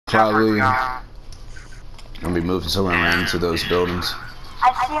probably gonna be moving somewhere around into those buildings.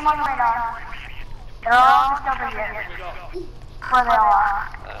 I see them on the radar. They're all just over here. Where they all are.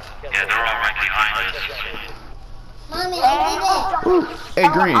 Yeah, they're all right behind us. Mommy, I did it. Ooh, hey,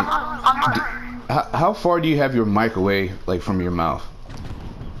 Green. How far do you have your mic away, like from your mouth?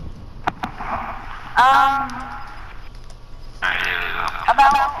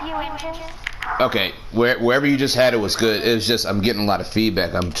 About a few inches. Okay, wherever you just had it was good. It was just I'm getting a lot of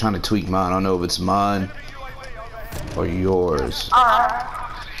feedback. I'm trying to tweak mine. I don't know if it's mine or yours.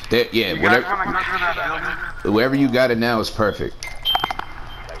 Yeah, wherever you got it now is perfect.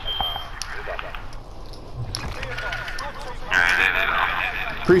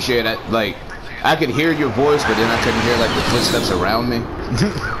 Appreciate it. Like, I could hear your voice, but then I couldn't hear like the footsteps around me.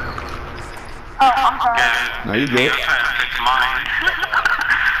 Oh, I'm sorry. No, you good.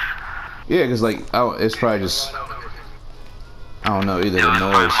 Yeah, cause like, oh, it's probably just, I don't know, either the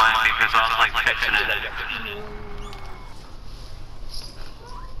noise.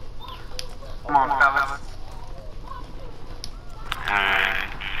 Come on, fellas.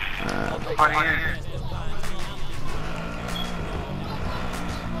 Right here.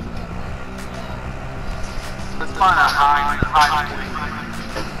 Let's find a high point.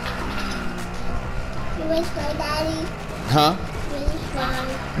 You wish for Daddy? Huh? You wish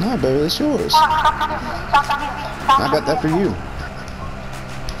for... No, baby, it's yours. I got that for you.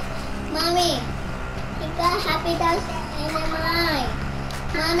 Mommy, you got Happy Days in the mind.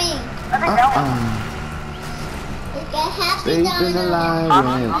 Mommy, you got Happy Days Staying alive.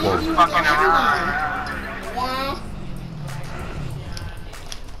 I'm just fucking around. Yes.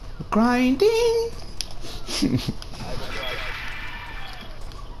 Grinding.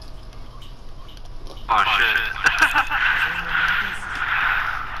 Oh shit.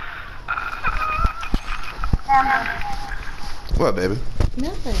 What, baby?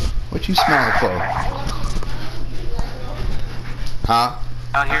 Nothing. What you smile for? Huh?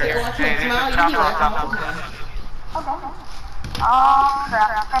 Out here. Hey, there's a chopper on top of us. Oh,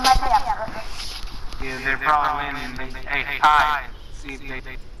 crap. They might be up there. Yeah, they're probably winning. Hey, hide. See if they... Should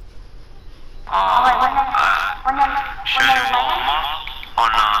I blow them up or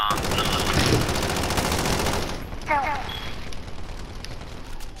not?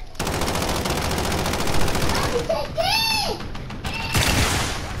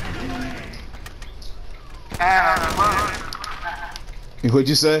 What'd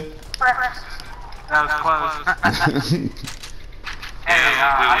you say? That was close. Hey,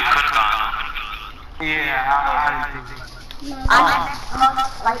 We could have gone. yeah, I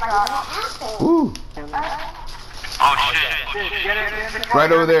Ooh, Oh shit. get it.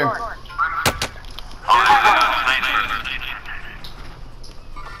 right over there. Oh,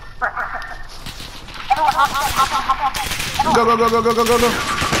 Go, go, go, go, go, go, go, go. yo, you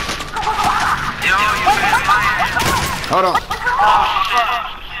bad man. Hold on.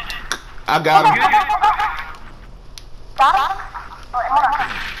 I got him. Got him? Hold on.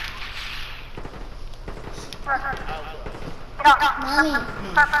 Mommy,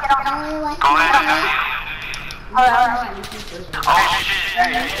 Go ahead. Oh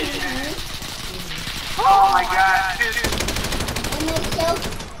shit. Oh my god. and it's so...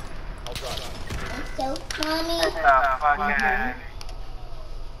 It's so funny. Fucking...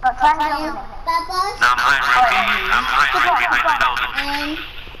 Papa's No, I'm hiding right behind the building. and...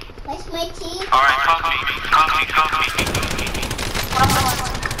 Where's my teeth? Alright, copy.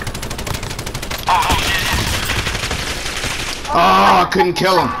 Oh shit. Oh, I couldn't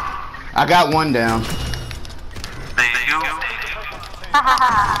kill him. I got one down. Thank you.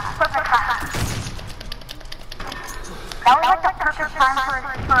 That was like the perfect time for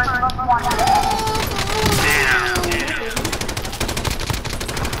one. Damn.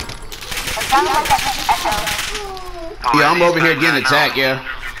 It sounded like an echo. Yeah, I'm over here getting attacked, yeah.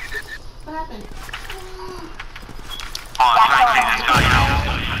 What happened? Oh, I'm trying to take this guy out.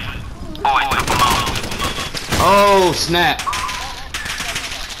 Oh, I took him out. Oh, snap.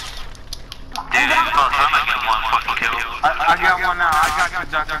 Dude, this close. I might get one fucking kill. I got one now. I got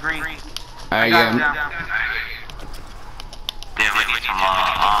you, Dr. Green. Alright, Got him yeah. down. Damn, we need some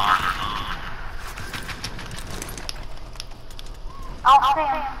armor. Oh,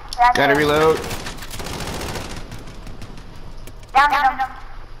 damn. Gotta reload. Down.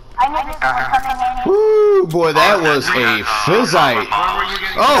 I need this one coming in. Woo, boy, that was a fizzite. Where were you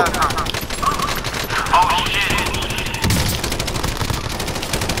getting Oh. shot from? Oh shit.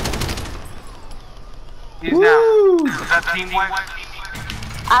 He's down. Woo. Is that teamwork?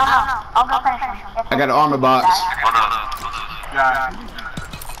 I don't know. I'll go finish him. I got an armor box. Hold on. Got it.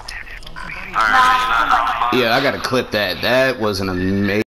 Alright, Yeah, I gotta clip that. That was an amazing.